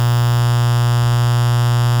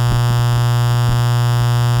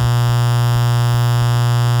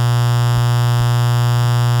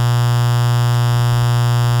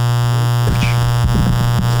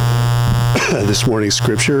This morning's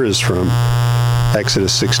scripture is from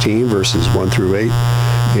Exodus 16, verses 1 through 8,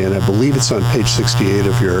 and I believe it's on page 68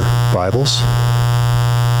 of your Bibles.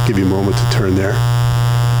 I'll give you a moment to turn there.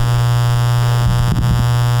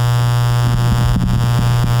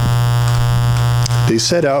 They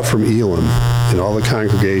set out from Elim, and all the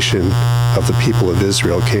congregation of the people of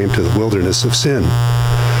Israel came to the wilderness of Sin,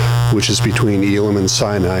 which is between Elim and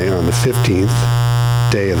Sinai, on the 15th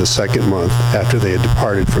day of the second month after they had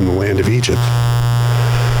departed from the land of Egypt.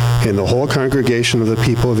 And the whole congregation of the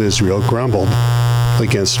people of Israel grumbled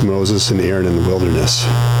against Moses and Aaron in the wilderness.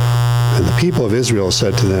 And the people of Israel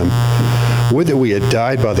said to them, "Would that we had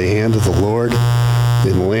died by the hand of the Lord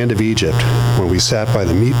in the land of Egypt, when we sat by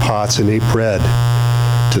the meat pots and ate bread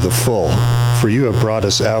to the full. For you have brought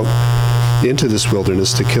us out into this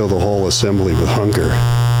wilderness to kill the whole assembly with hunger."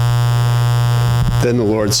 Then the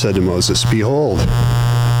Lord said to Moses, "Behold,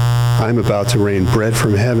 I am about to rain bread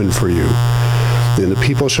from heaven for you, and the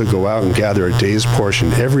people shall go out and gather a day's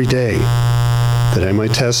portion every day, that I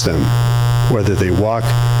might test them, whether they walk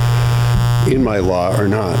in my law or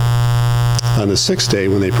not. On the sixth day,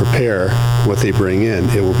 when they prepare what they bring in,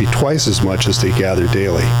 it will be twice as much as they gather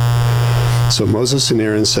daily." So Moses and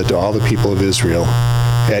Aaron said to all the people of Israel,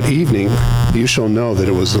 "At evening you shall know that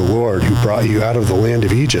it was the Lord who brought you out of the land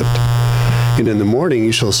of Egypt. And in the morning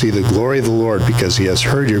you shall see the glory of the Lord, because he has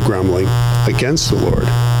heard your grumbling against the Lord.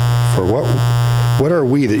 For what are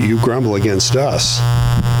we that you grumble against us?"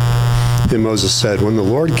 And Moses said, "When the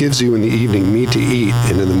Lord gives you in the evening meat to eat,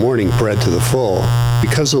 and in the morning bread to the full,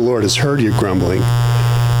 because the Lord has heard your grumbling,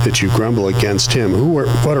 that you grumble against him,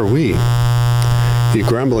 what are we? Your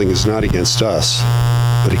grumbling is not against us,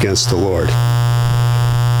 but against the Lord."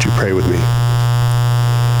 Would you pray with me?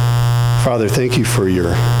 Father, thank you for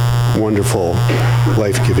your wonderful,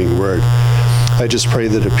 life-giving word. I just pray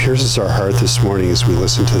that it pierces our heart this morning as we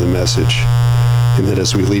listen to the message, and that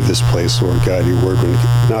as we leave this place, Lord God, your word would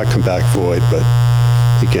not come back void, but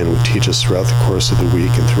again would teach us throughout the course of the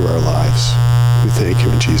week and through our lives. We thank you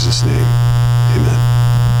in Jesus' name. Amen.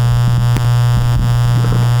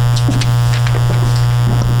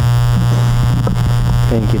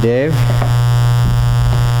 Thank you, Dave.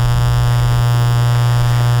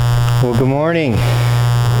 Well, good morning.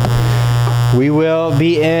 We will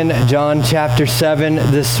be in John chapter 7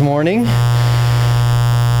 this morning.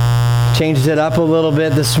 Changed it up a little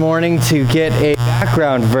bit this morning to get a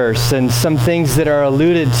background verse and some things that are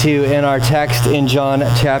alluded to in our text in John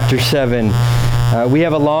chapter 7. We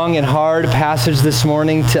have a long and hard passage this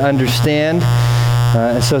morning to understand.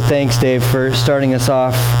 So thanks, Dave, for starting us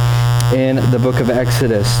off in the book of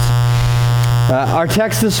Exodus. Our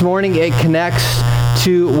text this morning, it connects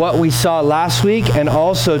to what we saw last week and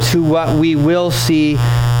also to what we will see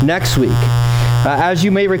next week. As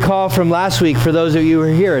you may recall from last week, for those of you who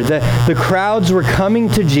were here, the crowds were coming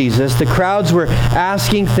to Jesus. The crowds were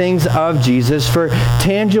asking things of Jesus, for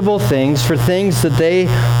tangible things, for things that they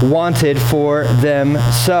wanted for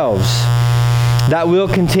themselves. That will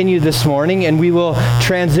continue this morning, and we will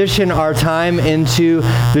transition our time into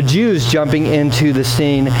the Jews jumping into the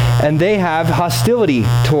scene, and they have hostility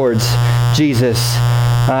towards Jesus.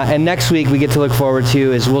 And next week we get to look forward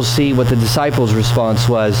to is we'll see what the disciples' response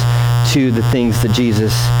was to the things that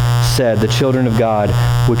Jesus said, the children of God,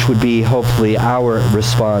 which would be hopefully our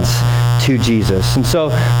response to Jesus. And so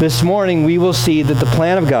this morning we will see that the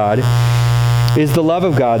plan of God is the love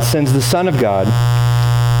of God sends the Son of God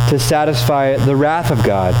to satisfy the wrath of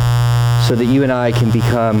God so that you and I can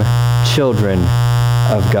become children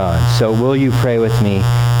of God. So will you pray with me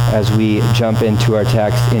as we jump into our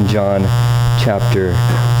text in John chapter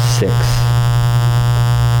 6.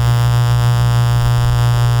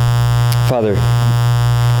 Father,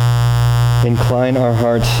 incline our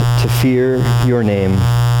hearts to fear your name.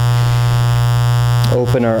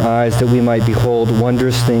 Open our eyes that we might behold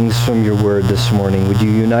wondrous things from your word this morning. Would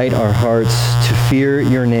you unite our hearts to fear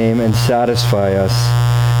your name and satisfy us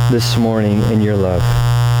this morning in your love?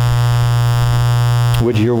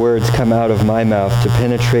 Would your words come out of my mouth to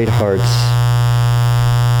penetrate hearts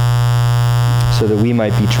so that we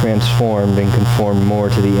might be transformed and conformed more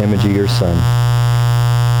to the image of your Son.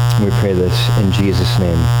 We pray this in Jesus'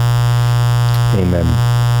 name. Amen.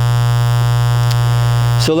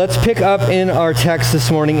 So let's pick up in our text this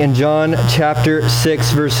morning in John chapter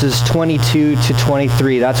 6, verses 22 to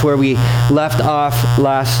 23. That's where we left off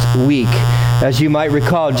last week. As you might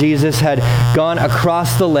recall, Jesus had gone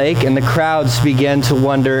across the lake, and the crowds began to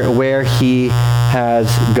wonder where he has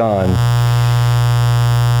gone.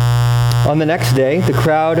 On the next day, the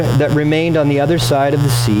crowd that remained on the other side of the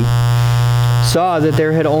sea saw that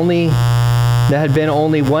there had been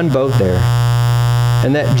only one boat there.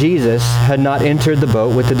 and that Jesus had not entered the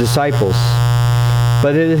boat with the disciples,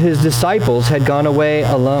 but that his disciples had gone away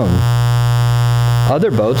alone.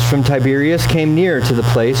 Other boats from Tiberias came near to the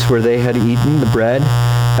place where they had eaten the bread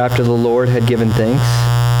after the Lord had given thanks.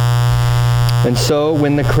 And so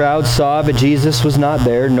when the crowd saw that Jesus was not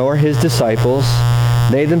there, nor his disciples,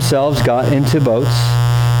 they themselves got into boats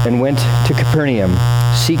and went to Capernaum,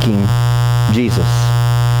 seeking Jesus.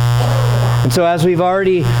 And so as we've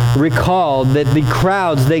already recalled, that the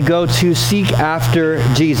crowds, they go to seek after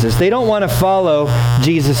Jesus. They don't want to follow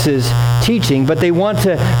Jesus' teaching, but they want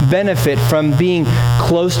to benefit from being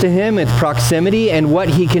close to him with proximity and what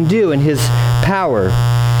he can do and his power.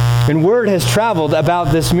 And word has traveled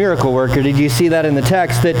about this miracle worker. Did you see that in the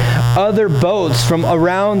text? That other boats from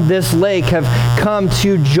around this lake have come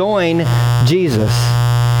to join Jesus.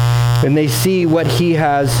 And they see what he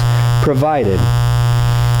has provided.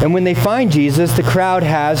 And when they find Jesus, the crowd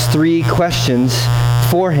has 3 questions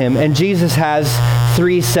for him. And Jesus has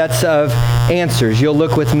 3 sets of answers. You'll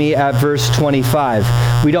look with me at verse 25.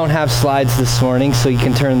 We don't have slides this morning, so you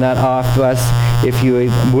can turn that off to us if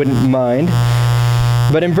you wouldn't mind.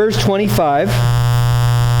 But in verse 25,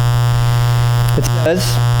 it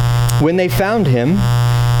says, when they found him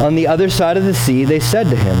on the other side of the sea, they said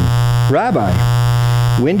to him, Rabbi,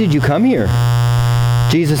 when did you come here?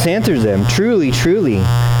 Jesus answered them, Truly, truly,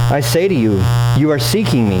 I say to you, you are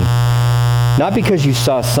seeking me, not because you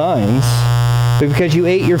saw signs, but because you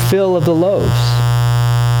ate your fill of the loaves.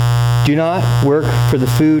 Do not work for the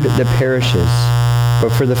food that perishes, but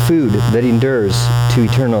for the food that endures to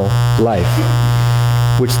eternal life,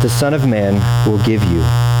 which the Son of Man will give you.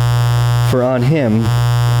 For on him,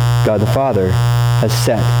 God the Father, has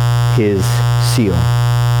set his seal.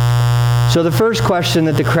 So the first question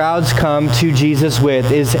that the crowds come to Jesus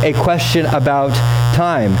with is a question about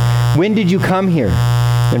time. When did you come here?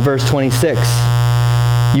 In verse 26.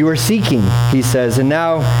 You were seeking, he says, and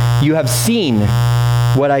now you have seen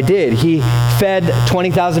what I did. He fed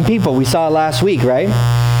 20,000 people. We saw it last week, right?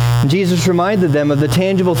 And Jesus reminded them of the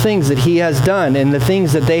tangible things that he has done and the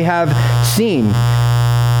things that they have seen.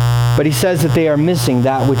 But he says that they are missing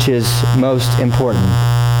that which is most important,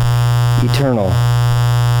 eternal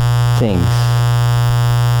things.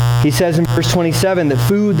 He says in verse 27 that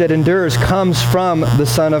food that endures comes from the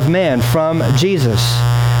Son of Man, from Jesus.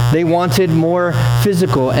 They wanted more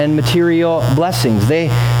physical and material blessings. They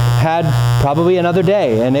had probably another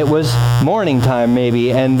day, and it was morning time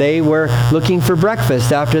maybe, and they were looking for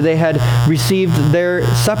breakfast after they had received their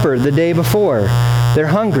supper the day before. They're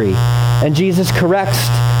hungry, and Jesus corrects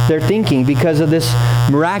their thinking because of this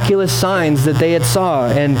miraculous signs that they had saw,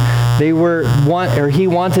 and he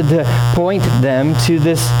wanted to point them to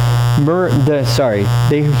this.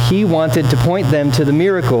 He wanted to point them to the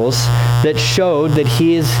miracles that showed that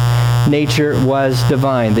his nature was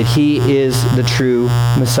divine, that he is the true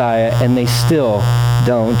Messiah, and they still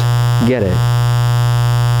don't get it.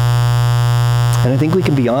 And I think we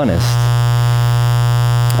can be honest.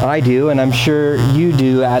 I do, and I'm sure you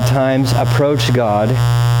do at times, approach God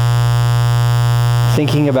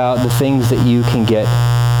thinking about the things that you can get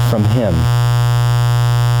from him.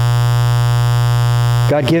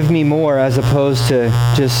 God, give me more, as opposed to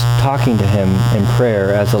just talking to him in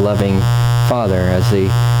prayer as a loving father, as a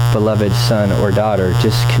beloved son or daughter,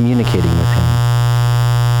 just communicating with him.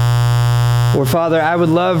 Or Father, I would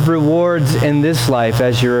love rewards in this life,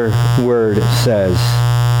 as your word says,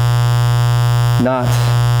 not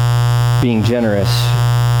being generous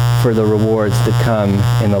for the rewards that come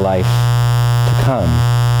in the life to come.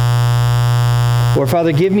 Or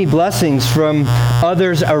Father, give me blessings from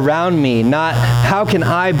others around me, not how can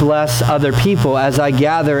I bless other people as I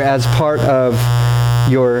gather as part of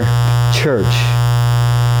your church.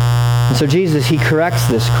 And so Jesus, he corrects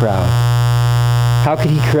this crowd. How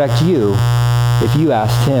could he correct you if you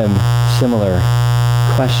asked him similar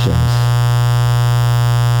questions?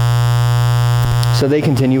 So they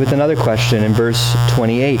continue with another question in verse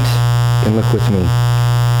 28. You can look with me.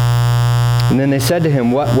 And then they said to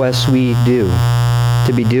him, what must we do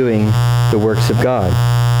to be doing the works of God?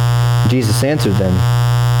 Jesus answered them,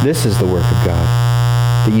 this is the work of God,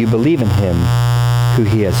 that you believe in him who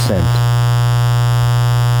he has sent.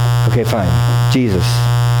 Okay, fine. Jesus,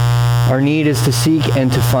 our need is to seek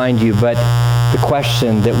and to find you, but the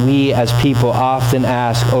question that we as people often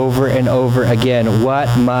ask over and over again, what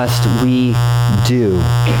must we do?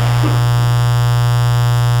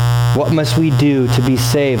 What must we do to be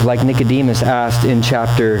saved, like Nicodemus asked in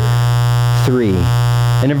chapter 3?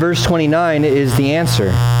 And in verse 29 is the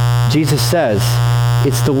answer. Jesus says,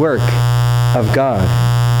 it's the work of God.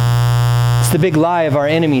 It's the big lie of our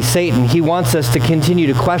enemy, Satan. He wants us to continue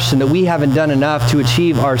to question that we haven't done enough to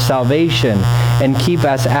achieve our salvation and keep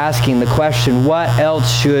us asking the question, what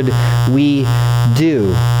else should we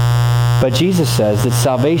do? But Jesus says that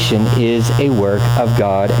salvation is a work of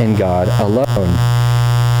God and God alone.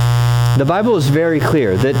 The Bible is very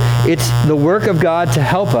clear that it's the work of God to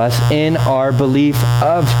help us in our belief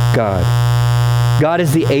of God. God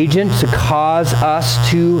is the agent to cause us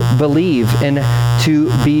to believe and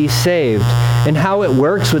to be saved. And how it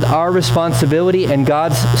works with our responsibility and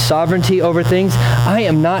God's sovereignty over things, I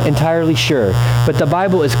am not entirely sure. But the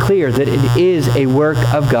Bible is clear that it is a work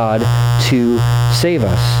of God to save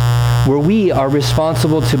us, where we are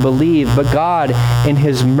responsible to believe, but God, in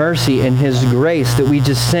His mercy and His grace that we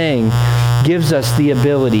just sang, gives us the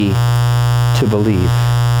ability to believe.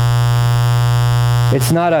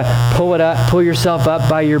 It's not a pull yourself up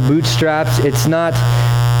by your bootstraps. It's not,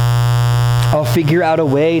 I'll figure out a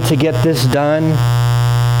way to get this done.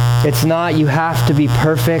 It's not, you have to be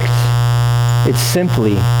perfect. It's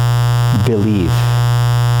simply believe.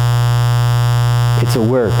 It's a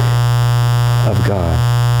work of God.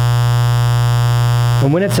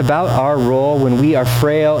 And when it's about our role, when we are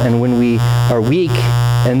frail and when we are weak,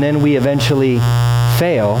 and then we eventually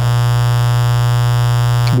fail,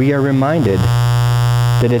 we are reminded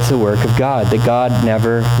that it's a work of God, that God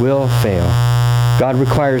never will fail. God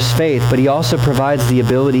requires faith, but He also provides the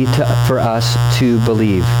ability for us to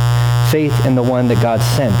believe. Faith in the one that God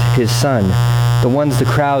sent, His Son, the ones the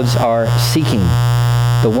crowds are seeking,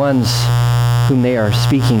 the ones whom they are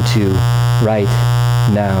speaking to right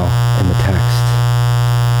now in the text.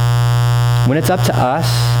 When it's up to us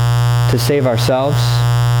to save ourselves,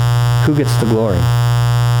 who gets the glory?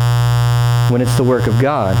 When it's the work of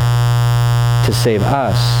God to save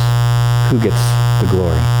us, who gets the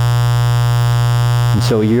glory? And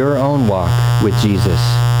so your own walk with Jesus,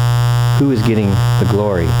 who is getting the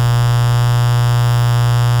glory?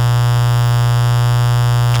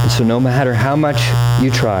 And so no matter how much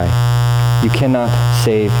you try, you cannot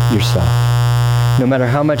save yourself. No matter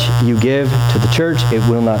how much you give to the church, it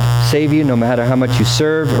will not save you. No matter how much you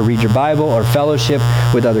serve or read your Bible or fellowship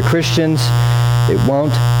with other Christians, it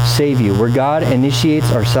won't save you. Where God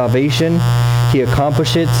initiates our salvation, He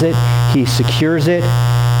accomplishes it, He secures it,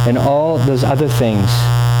 and all those other things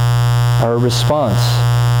are a response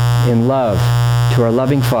in love to our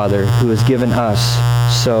loving Father who has given us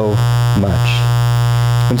so much.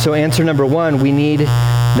 And so answer number one, we need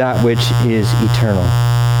that which is eternal.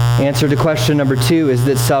 Answer to question number two is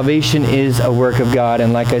that salvation is a work of God,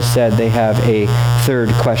 and like I said, they have a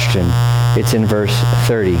third question. It's in verse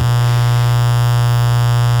 30.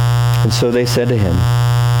 And so they said to him,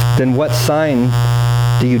 "Then what sign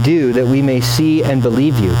do you do that we may see and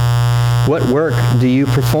believe you? What work do you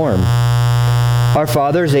perform? Our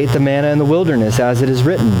fathers ate the manna in the wilderness, as it is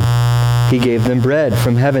written, He gave them bread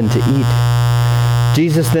from heaven to eat."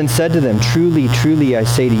 Jesus then said to them, "Truly, truly, I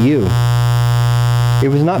say to you, it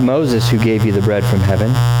was not Moses who gave you the bread from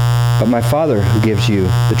heaven, but my Father who gives you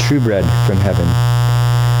the true bread from heaven.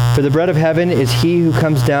 For the bread of heaven is He who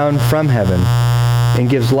comes down from heaven and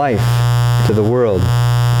gives life to the world."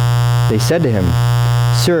 They said to him,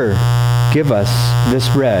 "Sir, give us this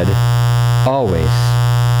bread always."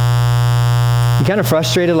 You kind of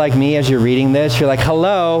frustrated like me as you're reading this? You're like,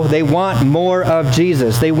 hello, they want more of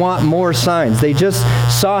Jesus. They want more signs. They just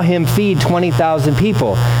saw Him feed 20,000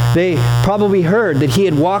 people. They probably heard that He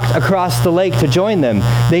had walked across the lake to join them.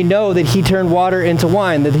 They know that He turned water into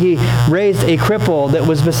wine, that He raised a cripple that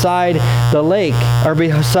was beside the lake or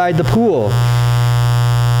beside the pool.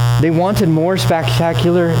 They wanted more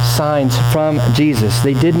spectacular signs from Jesus.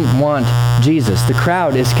 They didn't want Jesus. The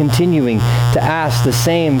crowd is continuing to ask the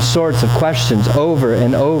same sorts of questions over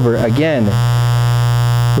and over again,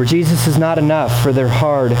 where Jesus is not enough for their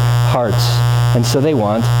hard hearts, and so they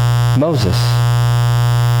want Moses.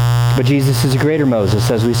 But Jesus is a greater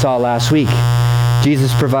Moses, as we saw last week.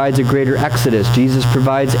 Jesus provides a greater Exodus. Jesus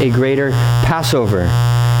provides a greater Passover.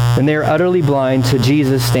 And they are utterly blind to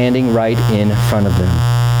Jesus standing right in front of them.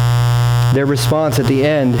 Their response at the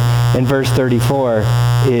end in verse 34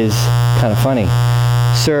 is kind of funny.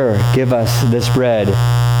 "Sir, give us this bread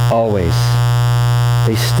always."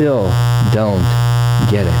 They still don't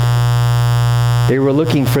get it. They were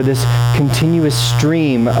looking for this continuous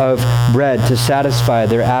stream of bread to satisfy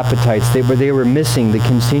their appetites. They were missing the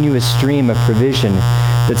continuous stream of provision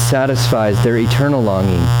that satisfies their eternal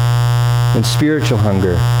longing and spiritual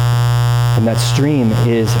hunger. And that stream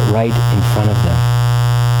is right in front of them.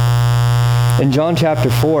 In John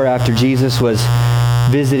chapter 4, after Jesus was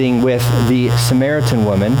visiting with the Samaritan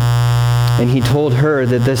woman, and he told her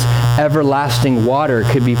that this everlasting water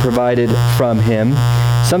could be provided from him.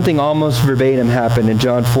 Something almost verbatim happened in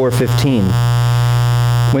John 4:15.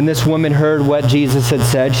 When this woman heard what Jesus had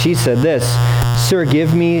said, she said this, "Sir,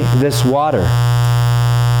 give me this water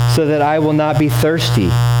so that I will not be thirsty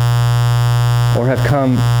or have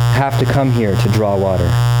to come here to draw water."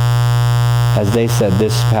 As they said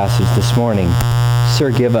this passage this morning, "Sir,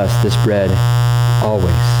 give us this bread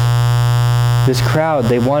always." This crowd,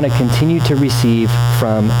 they want to continue to receive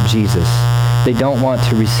from Jesus. They don't want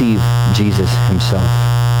to receive Jesus himself.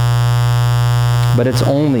 But it's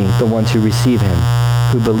only the ones who receive him,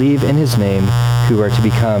 who believe in his name, who are to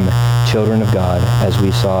become children of God, as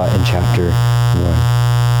we saw in chapter 1.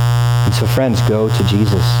 And so friends, go to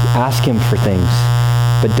Jesus. Ask him for things,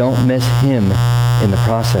 but don't miss him in the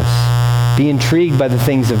process. Be intrigued by the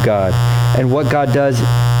things of God and what God does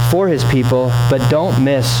for his people, but don't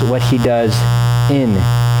miss what he does in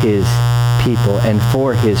his people and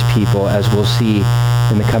for his people, as we'll see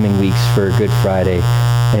in the coming weeks for Good Friday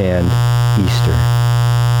and Easter.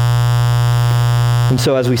 And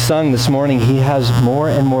so as we sung this morning, he has more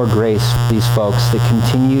and more grace for these folks that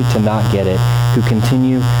continue to not get it, who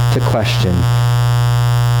continue to question.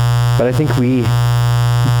 But I think we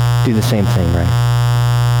do the same thing, right?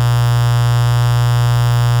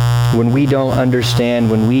 When we don't understand,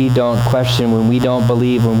 when we don't question, when we don't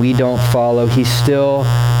believe, when we don't follow, he still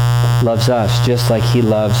loves us just like he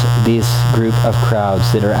loves this group of crowds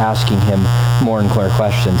that are asking him more and more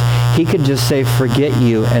questions. He could just say, "Forget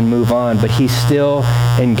you," and move on, but he still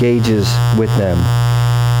engages with them.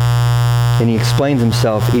 And he explains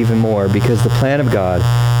himself even more, because the plan of God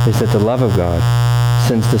is that the love of God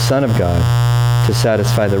sends the Son of God to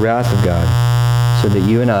satisfy the wrath of God, so that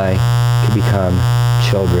you and I could become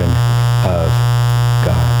children of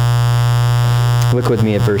God. Look with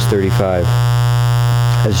me at verse 35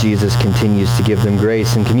 as Jesus continues to give them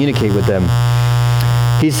grace and communicate with them.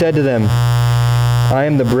 He said to them, "I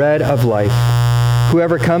am the bread of life.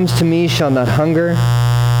 Whoever comes to me shall not hunger,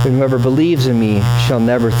 and whoever believes in me shall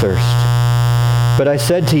never thirst. But I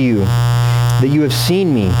said to you that you have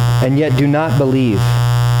seen me, and yet do not believe.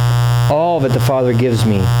 All that the Father gives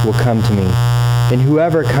me will come to me, and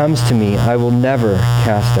whoever comes to me I will never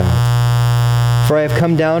cast out. For I have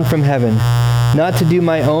come down from heaven, not to do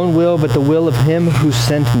my own will, but the will of him who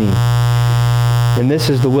sent me. And this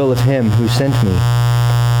is the will of him who sent me,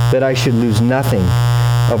 that I should lose nothing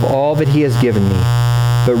of all that he has given me,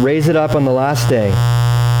 but raise it up on the last day.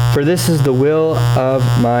 For this is the will of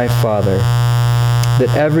my Father,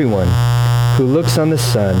 that everyone who looks on the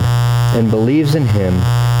Son and believes in him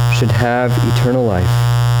should have eternal life,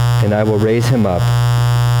 and I will raise him up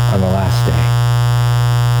on the last day."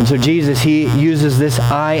 And so Jesus, he uses this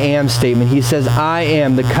I am statement. He says, I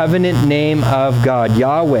am the covenant name of God,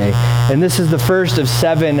 Yahweh. And this is the first of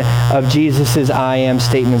 7 of Jesus' I am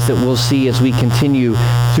statements that we'll see as we continue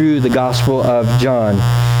through the Gospel of John.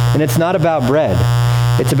 And it's not about bread.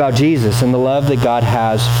 It's about Jesus and the love that God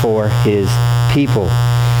has for his people.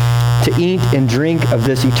 To eat and drink of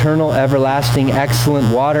this eternal, everlasting,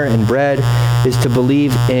 excellent water and bread is to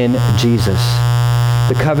believe in Jesus,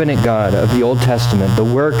 the covenant God of the Old Testament, the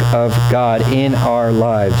work of God in our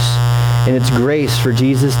lives. And it's grace for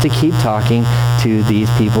Jesus to keep talking to these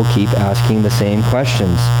people, keep asking the same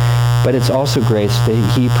questions. But it's also grace that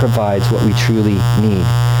he provides what we truly need,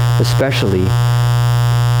 especially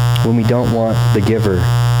when we don't want the giver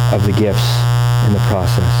of the gifts in the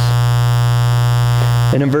process.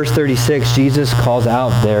 And in verse 36, Jesus calls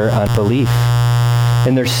out their unbelief.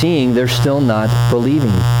 And they're seeing, they're still not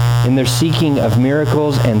believing. In their seeking of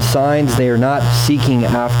miracles and signs, they are not seeking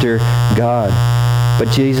after God.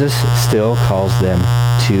 But Jesus still calls them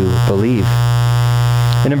to believe.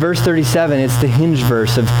 And in verse 37, it's the hinge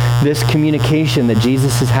verse of this communication that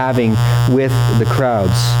Jesus is having with the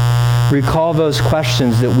crowds. Recall those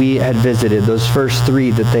questions that we had visited, those first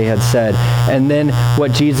 3 that they had said, and then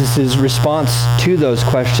what Jesus' response to those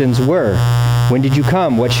questions were. When did you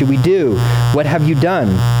come? What should we do? What have you done?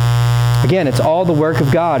 Again, it's all the work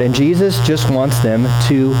of God, and Jesus just wants them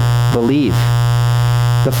to believe.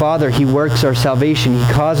 The Father, he works our salvation.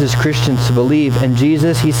 He causes Christians to believe, and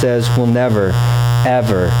Jesus, he says, will never,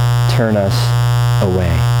 ever turn us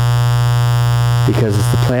away. Because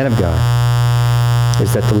it's the plan of God,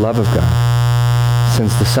 is that the love of God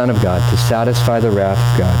sends the Son of God to satisfy the wrath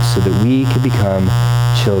of God so that we could become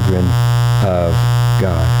children of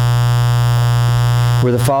God.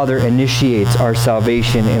 Where the Father initiates our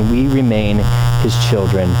salvation and we remain his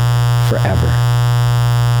children forever.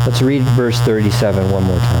 Let's read verse 37 one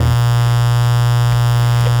more time.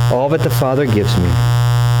 All that the Father gives me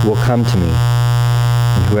will come to me,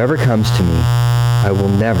 And whoever comes to me, I will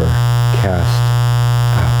never cast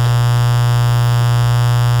out.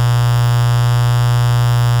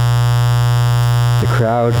 The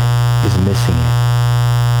crowd is missing it.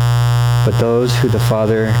 But those who the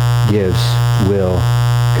Father gives will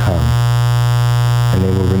come, and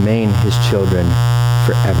they will remain his children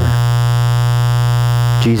forever.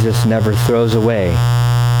 Jesus never throws away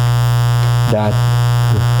that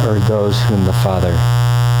or those whom the Father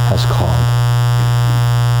has called.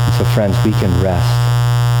 And so friends, we can rest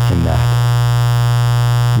in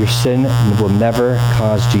that. Your sin will never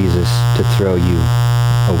cause Jesus to throw you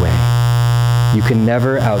away. You can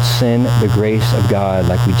never out-sin the grace of God,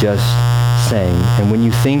 like we just sang. And when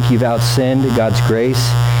you think you've out-sinned God's grace,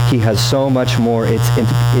 he has so much more. It's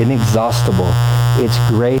inexhaustible. It's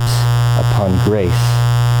grace upon grace.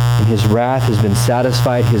 And his wrath has been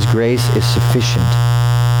satisfied. His grace is sufficient.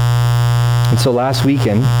 And so last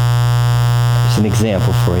weekend, just an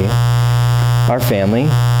example for you, our family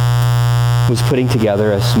was putting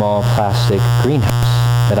together a small plastic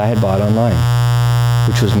greenhouse that I had bought online,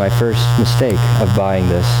 which was my first mistake of buying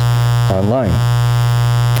this online.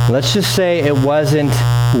 Let's just say it wasn't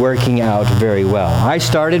working out very well. I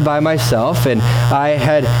started by myself, and I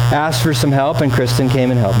had asked for some help, and Kristen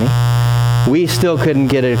came and helped me. We still couldn't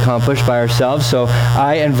get it accomplished by ourselves, so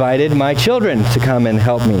I invited my children to come and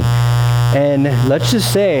help me. And let's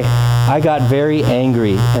just say I got very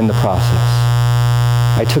angry in the process.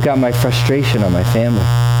 I took out my frustration on my family.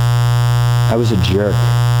 I was a jerk,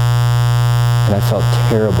 and I felt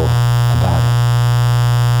terrible about it.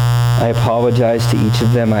 I apologized to each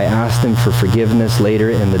of them. I asked them for forgiveness later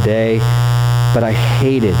in the day, but I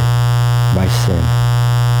hated my sin,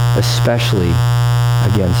 especially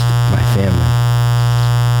against my family.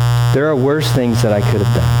 There are worse things that I could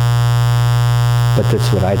have done, but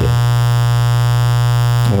that's what I did.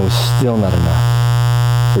 And it was still not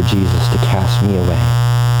enough for Jesus to cast me away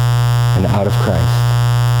and out of Christ,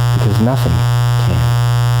 because nothing can.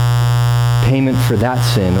 Payment for that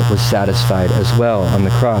sin was satisfied as well on the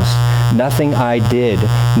cross. Nothing I did,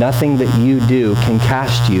 nothing that you do can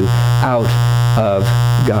cast you out of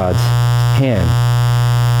God's hand.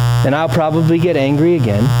 And I'll probably get angry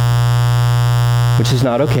again, which is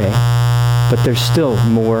not okay, but there's still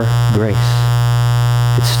more grace.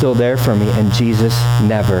 It's still there for me, and Jesus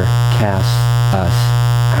never casts us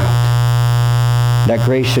out. That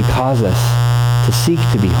grace should cause us to seek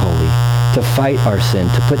to be holy, to fight our sin,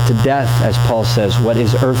 to put to death, as Paul says, what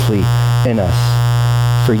is earthly in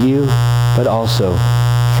us, for you, but also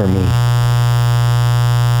for me.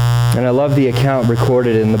 And I love the account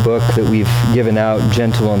recorded in the book that we've given out,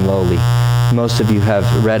 Gentle and Lowly. Most of you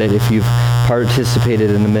have read it if you've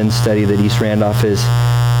participated in the men's study that East Randolph is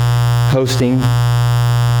hosting.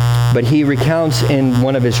 But he recounts in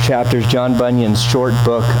one of his chapters, John Bunyan's short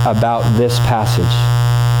book, about this passage,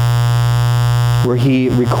 where he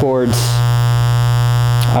records,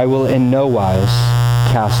 I will in no wise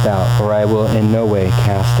cast out, or I will in no way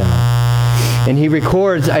cast out. And he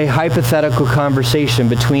records a hypothetical conversation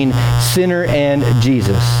between sinner and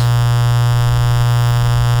Jesus.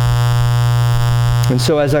 And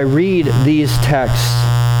so as I read these texts,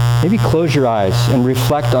 maybe close your eyes and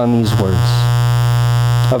reflect on these words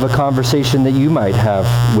of a conversation that you might have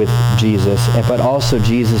with Jesus, but also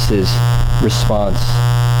Jesus' response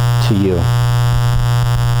to you.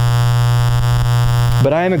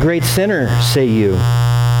 But I am a great sinner, say you.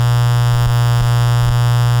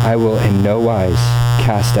 I will in no wise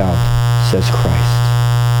cast out, says Christ.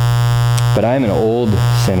 But I am an old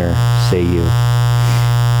sinner, say you.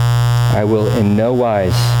 I will in no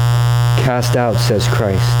wise cast out, says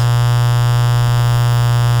Christ.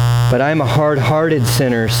 But I am a hard-hearted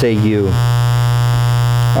sinner, say you.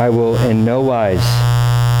 I will in no wise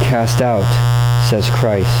cast out, says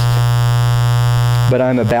Christ. But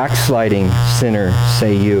I'm a backsliding sinner,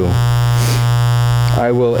 say you.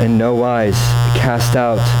 I will in no wise cast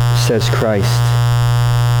out, says Christ.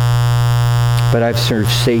 But I've served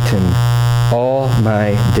Satan all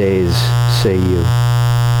my days, say you.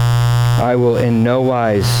 I will in no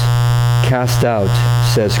wise cast out,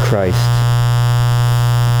 says Christ.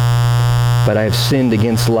 But I have sinned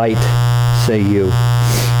against light, say you.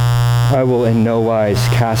 I will in no wise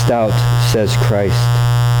cast out, says Christ.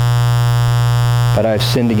 But I have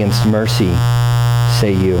sinned against mercy,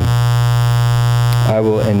 say you. I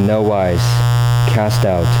will in no wise cast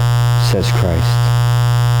out, says Christ.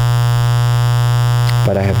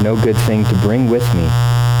 But I have no good thing to bring with me,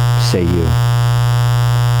 say you.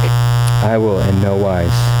 I will in no wise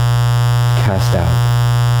cast out,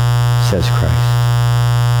 says Christ.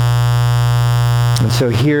 And so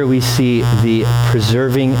here we see the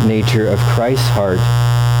preserving nature of Christ's heart.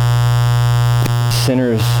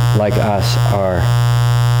 Sinners like us are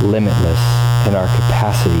limitless in our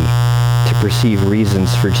capacity to perceive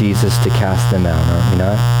reasons for Jesus to cast them out, aren't we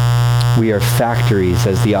not? We are factories,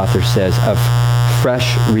 as the author says, of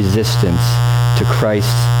fresh resistance to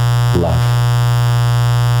Christ's love.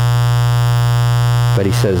 But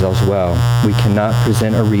he says as well, we cannot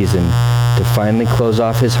present a reason to finally close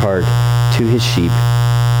off his heart to his sheep,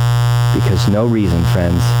 because no reason,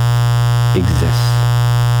 friends, exists.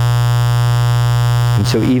 And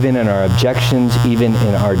so even in our objections, even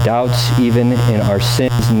in our doubts, even in our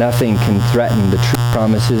sins, nothing can threaten the true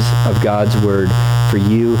promises of God's word for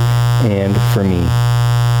you and for me.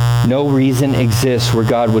 No reason exists where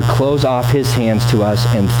God would close off his hands to us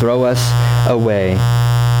and throw us away,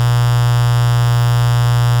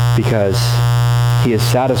 because he has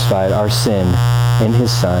satisfied our sin in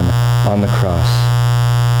his Son on the cross.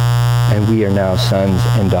 And we are now sons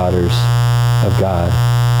and daughters of God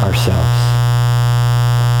ourselves.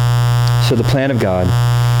 So the plan of God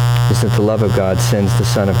is that the love of God sends the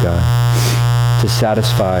Son of God to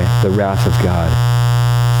satisfy the wrath of God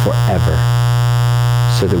forever,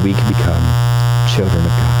 so that we can become children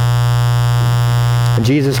of God. And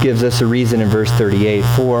Jesus gives us a reason in verse 38,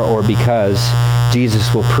 for or because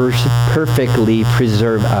Jesus will perfectly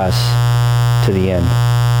preserve us to the end,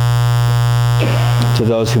 to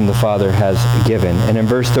those whom the Father has given. And in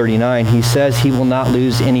verse 39, he says he will not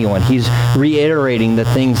lose anyone. He's reiterating the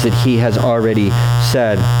things that he has already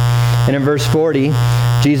said. And in verse 40,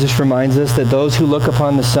 Jesus reminds us that those who look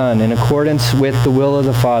upon the Son in accordance with the will of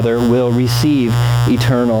the Father will receive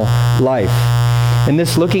eternal life. And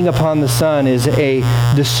this looking upon the Son is a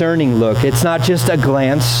discerning look. It's not just a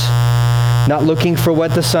glance, not looking for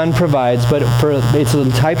what the Son provides, but it's a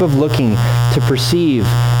type of looking to perceive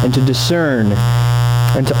and to discern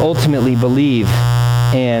and to ultimately believe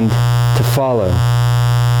and to follow.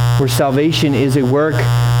 Where salvation is a work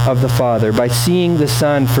of the Father by seeing the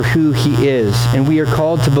Son for who he is. And we are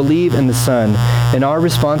called to believe in the Son. And our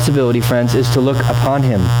responsibility, friends, is to look upon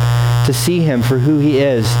him, to see him for who he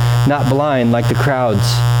is, not blind like the crowds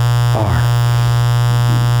are.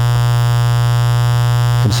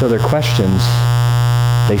 And so their questions,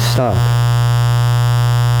 they stop.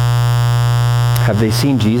 Have they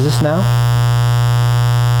seen Jesus now?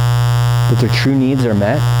 That their true needs are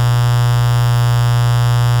met?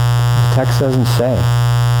 The text doesn't say.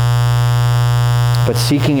 But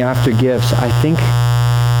seeking after gifts, I think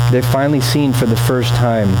they've finally seen for the first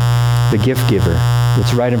time the gift giver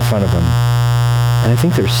that's right in front of them. And I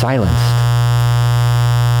think they're silenced.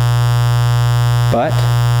 But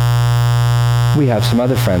we have some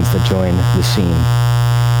other friends that join the scene.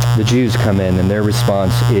 The Jews come in, and their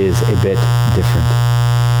response is a bit different.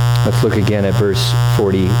 Let's look again at verse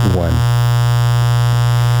 41.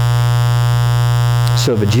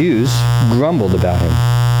 So the Jews grumbled about him,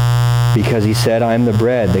 because he said, I am the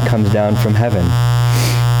bread that comes down from heaven.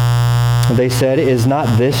 They said, is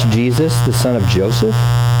not this Jesus, the son of Joseph,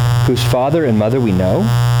 whose father and mother we know?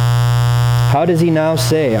 How does he now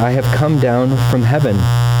say, I have come down from heaven?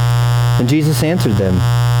 And Jesus answered them,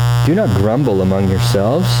 do not grumble among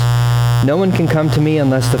yourselves. No one can come to me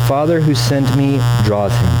unless the Father who sent me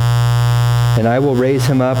draws him. And I will raise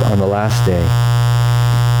him up on the last day.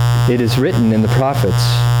 It is written in the prophets,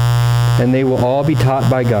 and they will all be taught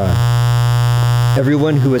by God.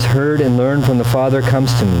 Everyone who has heard and learned from the Father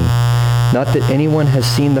comes to me. Not that anyone has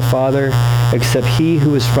seen the Father except he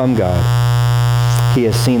who is from God. He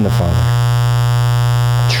has seen the Father.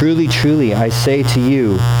 Truly, truly, I say to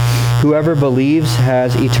you, whoever believes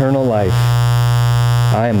has eternal life.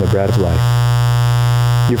 I am the bread of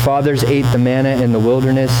life. Your fathers ate the manna in the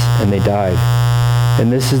wilderness, and they died.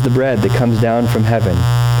 And this is the bread that comes down from heaven,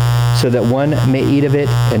 so that one may eat of it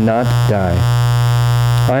and not die.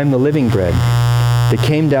 I am the living bread that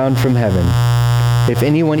came down from heaven. If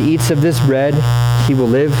anyone eats of this bread, he will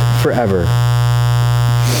live forever.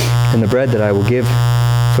 And the bread that I will give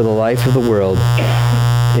for the life of the world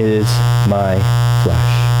is my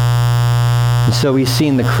flesh. And so we've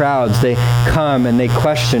seen the crowds, they come and they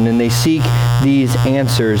question and they seek these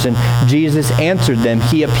answers. And Jesus answered them.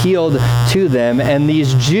 He appealed to them. And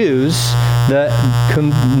these Jews, the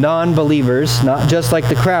non-believers, not just like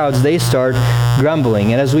the crowds, they start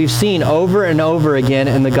grumbling. And as we've seen over and over again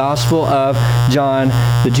in the Gospel of John,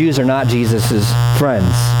 the Jews are not Jesus'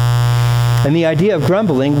 friends. And the idea of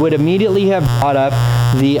grumbling would immediately have brought up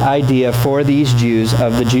the idea for these Jews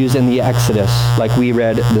of the Jews in the Exodus, like we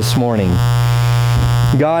read this morning.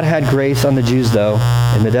 God had grace on the Jews, though,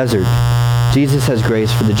 in the desert. Jesus has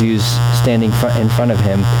grace for the Jews standing in front of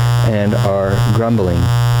him and are grumbling.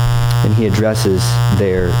 And he addresses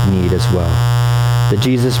their need as well. That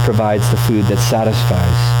Jesus provides the food that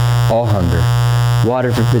satisfies all hunger,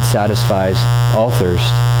 water that satisfies all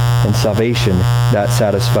thirst, and salvation that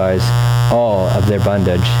satisfies all of their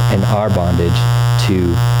bondage and our bondage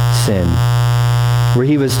to sin. Where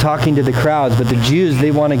he was talking to the crowds, but the Jews,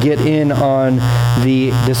 they want to get in on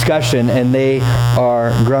the discussion, and they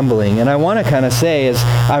are grumbling. And I want to kind of say, as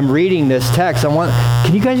I'm reading this text,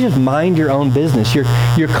 can you guys just mind your own business?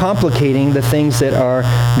 You're complicating the things that are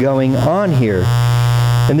going on here.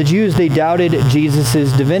 And the Jews, they doubted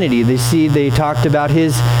Jesus' divinity. They talked about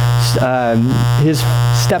his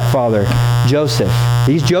stepfather, Joseph.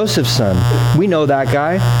 He's Joseph's son. We know that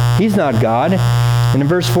guy. He's not God. And in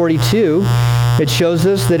verse 42, it shows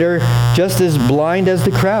us that are just as blind as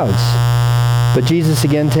the crowds. But Jesus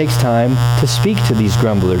again takes time to speak to these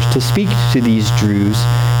grumblers, to speak to these Jews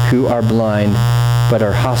who are blind but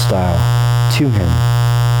are hostile to him.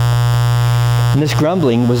 And this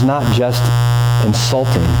grumbling was not just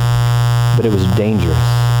insulting, but it was dangerous.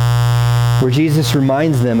 Where Jesus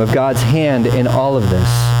reminds them of God's hand in all of this,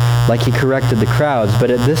 like he corrected the crowds, but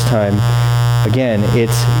at this time, again,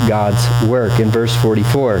 it's God's work. In verse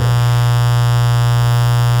 44,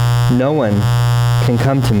 no one can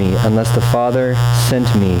come to me unless the Father sent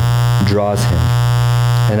me draws him,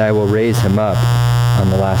 and I will raise him up on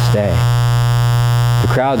the last day.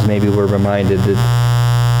 The crowds maybe were reminded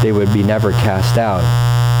that they would be never cast out.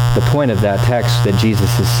 The point of that text that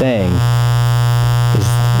Jesus is saying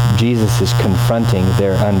is Jesus is confronting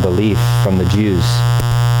their unbelief from the Jews,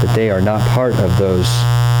 that they are not part of those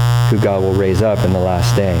who God will raise up in the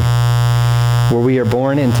last day. Where we are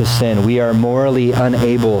born into sin, we are morally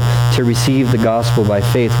unable to receive the gospel by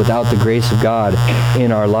faith without the grace of God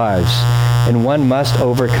in our lives. And one must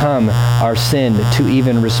overcome our sin to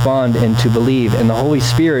even respond and to believe. And the Holy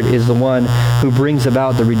Spirit is the one who brings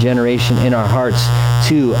about the regeneration in our hearts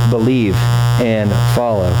to believe and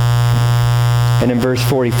follow. And in verse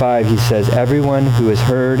 45, he says, everyone who has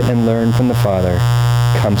heard and learned from the Father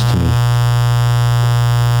comes to me.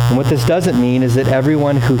 And what this doesn't mean is that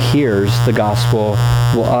everyone who hears the gospel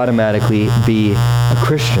will automatically be a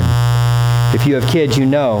Christian. If you have kids, you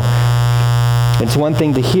know it's one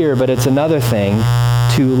thing to hear, but it's another thing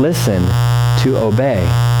to listen, to obey.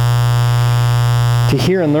 To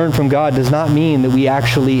hear and learn from God does not mean that we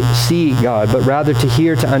actually see God, but rather to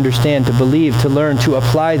hear, to understand, to believe, to learn, to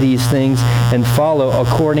apply these things and follow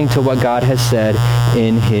according to what God has said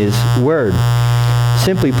in his word.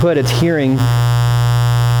 Simply put, it's hearing,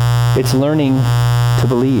 it's learning to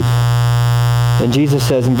believe. And Jesus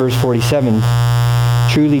says in verse 47,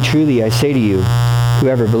 truly, truly, I say to you,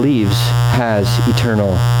 whoever believes has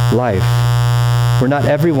eternal life. For not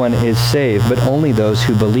everyone is saved, but only those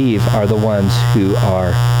who believe are the ones who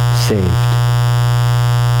are saved.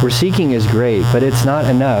 Where seeking is great, but it's not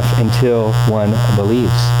enough until one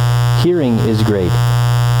believes. Hearing is great,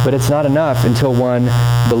 but it's not enough until one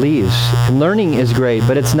believes. And learning is great,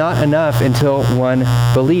 but it's not enough until one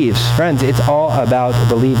believes. Friends, it's all about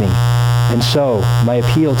believing. And so, my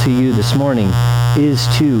appeal to you this morning is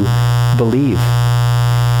to believe.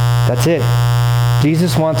 That's it.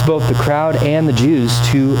 Jesus wants both the crowd and the Jews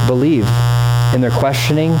to believe in their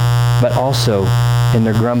questioning, but also in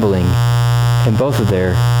their grumbling, and both of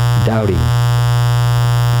their doubting.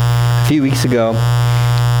 A few weeks ago,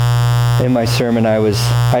 in my sermon, I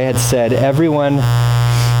had said, everyone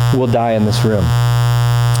will die in this room.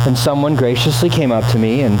 And someone graciously came up to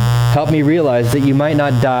me and helped me realize that you might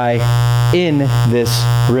not die in this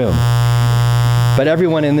room, but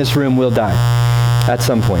everyone in this room will die at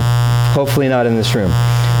some point. Hopefully not in this room.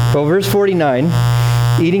 But verse 49,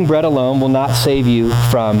 eating bread alone will not save you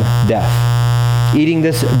from death. Eating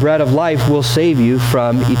this bread of life will save you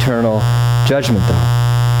from eternal judgment, though.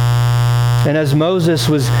 And as Moses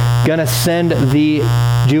was going to send the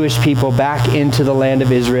Jewish people back into the land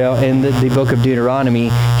of Israel in the book of Deuteronomy,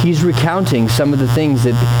 he's recounting some of the things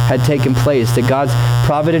that had taken place, that God's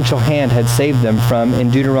providential hand had saved them from. In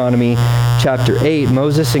Deuteronomy chapter 8,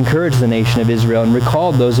 Moses encouraged the nation of Israel and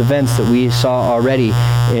recalled those events that we saw already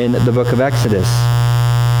in the book of Exodus.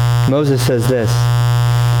 Moses says this,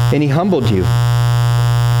 and he humbled you,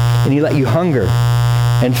 and he let you hunger,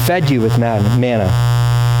 and fed you with manna,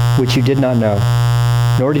 which you did not know,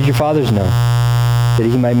 nor did your fathers know, that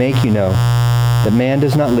he might make you know that man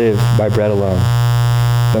does not live by bread alone,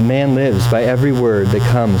 but man lives by every word that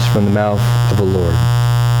comes from the mouth of the Lord.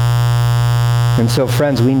 And so,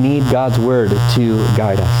 friends, we need God's word to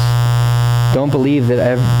guide us. Don't believe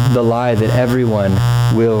that the lie that everyone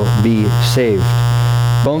will be saved.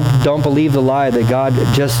 Don't believe the lie that God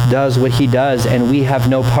just does what he does and we have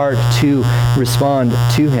no part to respond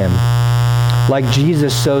to him. Like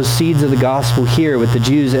Jesus sows seeds of the gospel here with the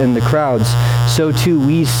Jews and the crowds, so too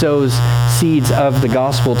we sow seeds of the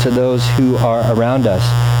gospel to those who are around us.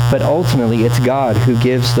 But ultimately, it's God who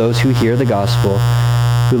gives those who hear the gospel,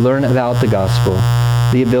 who learn about the gospel,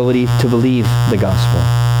 the ability to believe the gospel.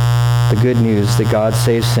 The good news that God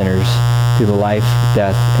saves sinners through the life,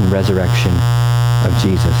 death, and resurrection of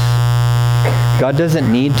Jesus. God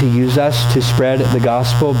doesn't need to use us to spread the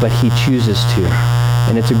gospel, but he chooses to.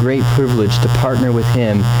 And it's a great privilege to partner with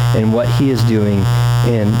him in what he is doing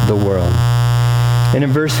in the world. And in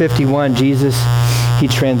verse 51, Jesus, he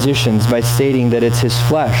transitions by stating that it's his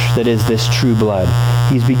flesh that is this true blood.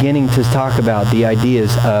 He's beginning to talk about the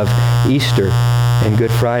ideas of Easter and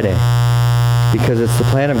Good Friday, because it's the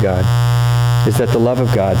plan of God, is that the love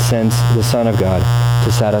of God sends the Son of God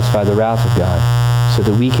to satisfy the wrath of God so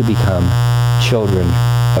that we could become children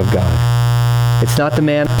of God. It's not the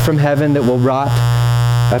man from heaven that will rot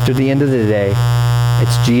after the end of the day.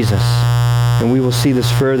 It's Jesus. And we will see this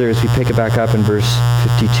further as we pick it back up in verse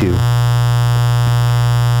 52.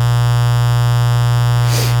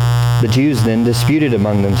 The Jews then disputed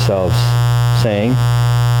among themselves, saying,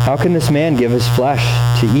 "How can this man give us flesh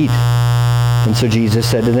to eat?" And so Jesus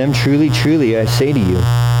said to them, "Truly, truly, I say to you,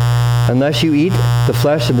 unless you eat the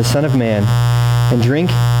flesh of the Son of Man and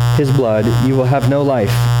drink his blood, you will have no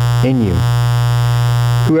life in you.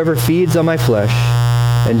 Whoever feeds on my flesh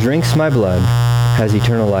and drinks my blood has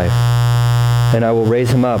eternal life, and I will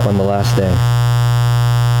raise him up on the last day.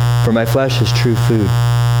 For my flesh is true food,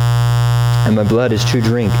 and my blood is true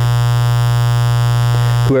drink.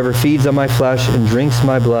 Whoever feeds on my flesh and drinks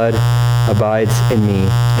my blood abides in me,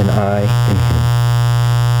 and I in him.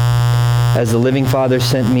 As the living Father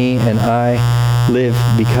sent me, and I live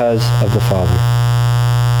because of the Father.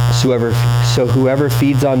 So whoever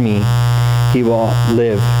feeds on me, he will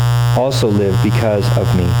also live because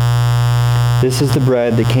of me. This is the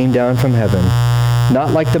bread that came down from heaven,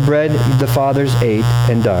 not like the bread the fathers ate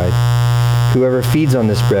and died. Whoever feeds on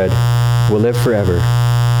this bread will live forever."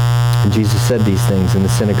 And Jesus said these things in the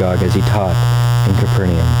synagogue as he taught in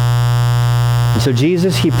Capernaum. And so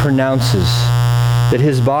Jesus, he pronounces that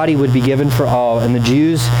his body would be given for all. And the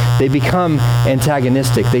Jews, they become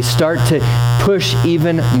antagonistic. They start to push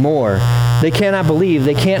even more. They cannot believe.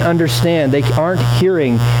 They can't understand. They aren't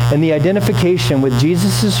hearing. And the identification with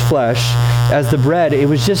Jesus' flesh as the bread, it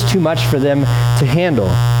was just too much for them to handle.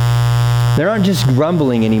 They aren't just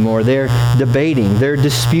grumbling anymore. They're debating. They're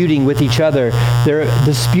disputing with each other. They're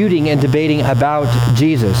disputing and debating about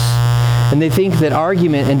Jesus. And they think that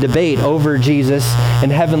argument and debate over Jesus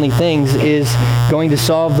and heavenly things is going to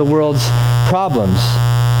solve the world's problems.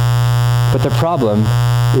 But the problem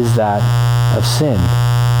is that of sin.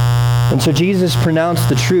 And so Jesus pronounced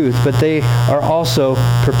the truth, but they are also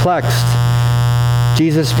perplexed.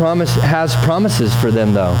 Jesus has promises for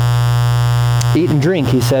them, though. Eat and drink,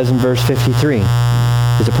 he says in verse 53,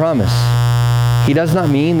 is a promise. He does not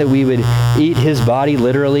mean that we would eat his body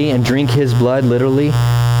literally and drink his blood literally.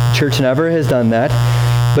 Church never has done that.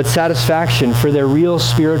 But satisfaction for their real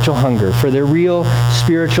spiritual hunger, for their real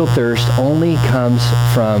spiritual thirst, only comes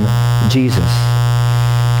from Jesus.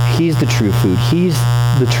 He's the true food. He's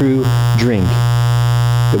the true drink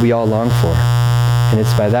that we all long for. And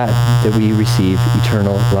it's by that we receive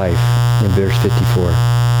eternal life in verse 54.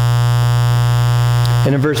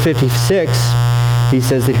 And in verse 56, he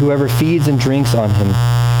says that whoever feeds and drinks on him,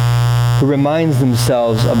 who reminds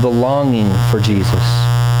themselves of the longing for Jesus,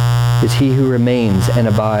 is he who remains and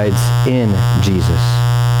abides in Jesus.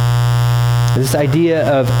 This idea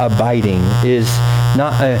of abiding is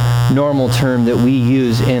not a normal term that we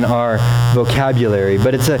use in our vocabulary,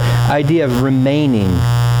 but it's an idea of remaining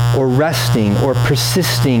or resting or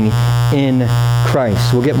persisting in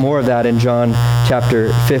Christ. We'll get more of that in John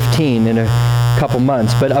chapter 15 in a couple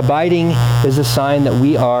months. But abiding is a sign that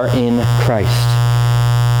we are in Christ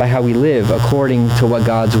by how we live according to what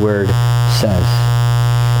God's word says.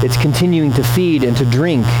 It's continuing to feed and to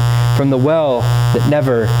drink from the well that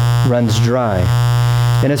never runs dry.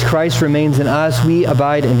 And as Christ remains in us, we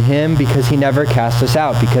abide in him because he never casts us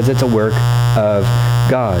out, because it's a work of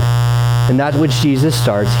God. And that which Jesus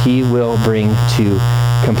starts, he will bring to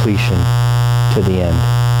completion, to the end.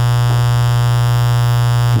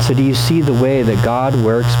 And so do you see the way that God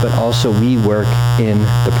works, but also we work in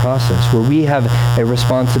the process, where we have a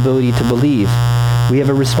responsibility to believe. We have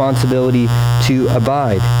a responsibility to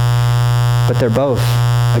abide. But they're both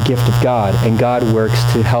a gift of God, and God works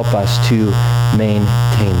to help us to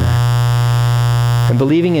maintain that. And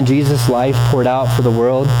believing in Jesus' life poured out for the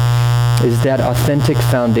world is that authentic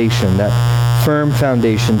foundation, that firm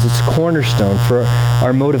foundations. It's a cornerstone for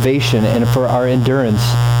our motivation and for our endurance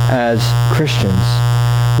as Christians,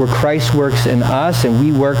 where Christ works in us and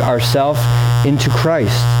we work ourselves into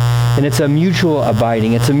Christ. And it's a mutual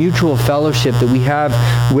abiding. It's a mutual fellowship that we have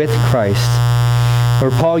with Christ.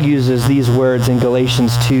 Where Paul uses these words in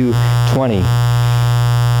Galatians 2:20,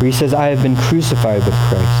 where he says, I have been crucified with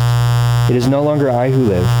Christ. It is no longer I who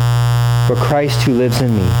live, but Christ who lives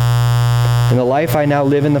in me. In the life I now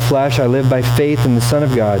live in the flesh, I live by faith in the Son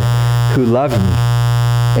of God, who loved me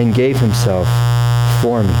and gave himself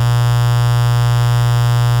for me.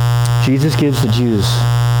 Jesus gives the Jews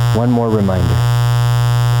one more reminder.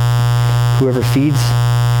 Whoever feeds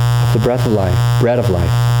off the bread of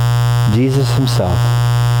life, Jesus himself,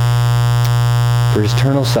 for his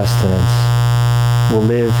eternal sustenance, will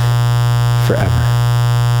live forever.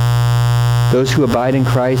 Those who abide in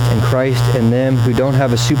Christ and Christ in them, who don't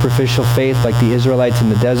have a superficial faith like the Israelites in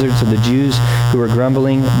the deserts or the Jews who were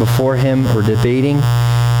grumbling before him or debating,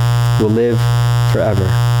 will live forever.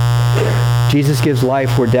 Jesus gives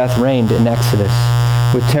life where death reigned in Exodus,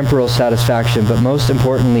 with temporal satisfaction, but most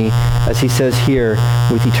importantly, as he says here,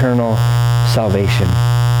 with eternal salvation.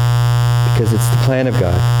 Because it's the plan of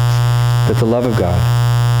God, that the love of God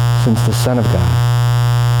sends the Son of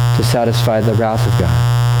God to satisfy the wrath of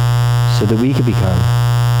God, so that we could become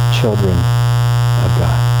children of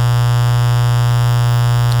God.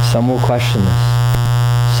 Some will question this.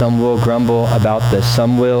 Some will grumble about this.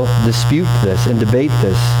 Some will dispute this and debate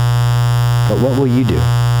this. But what will you do?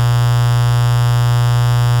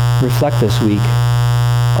 Reflect this week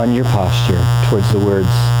on your posture towards the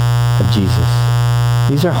words of Jesus.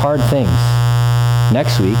 These are hard things.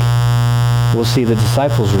 Next week, we'll see the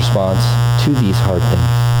disciples' response to these hard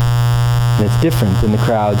things. And it's different than the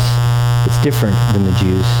crowds. It's different than the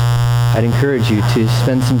Jews. I'd encourage you to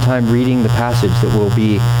spend some time reading the passage that will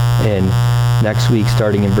be in next week,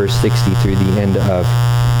 starting in verse 60 through the end of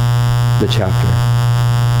the chapter.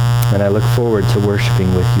 And I look forward to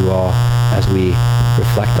worshiping with you all as we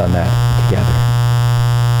reflect on that together.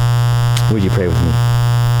 Would you pray with me?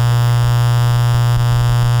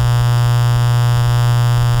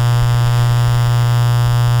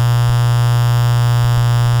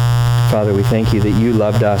 Father, we thank you that you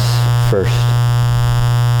loved us first.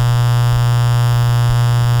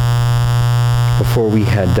 Before we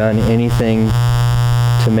had done anything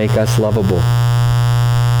to make us lovable.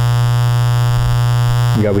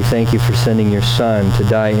 God, we thank you for sending your Son to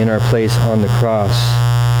die in our place on the cross,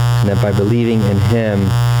 and that by believing in him,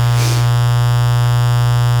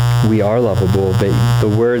 we are lovable. But the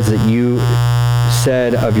words that you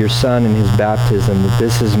said of your Son in his baptism, that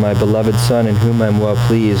this is my beloved Son in whom I'm well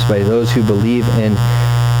pleased, by those who believe in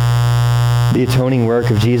the atoning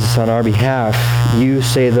work of Jesus on our behalf, you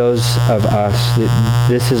say those of us, that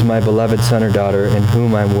this is my beloved son or daughter in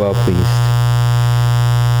whom I'm well pleased.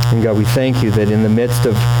 And God, we thank you that in the midst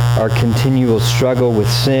of our continual struggle with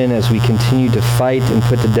sin, as we continue to fight and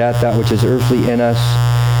put to death that which is earthly in us,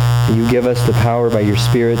 that you give us the power by your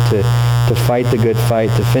Spirit to fight the good fight,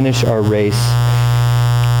 to finish our race,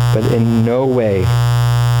 but in no way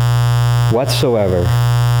whatsoever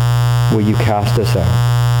will you cast us out.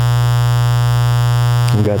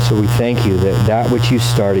 And God, so we thank you that that which you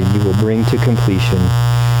started, you will bring to completion.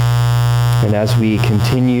 And as we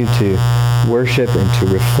continue to worship and to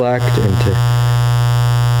reflect and to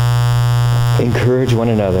encourage one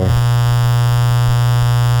another,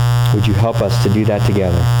 would you help us to do that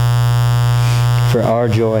together for our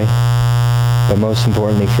joy, but most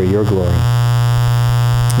importantly for your glory.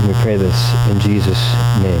 And we pray this in Jesus'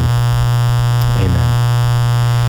 name. Amen.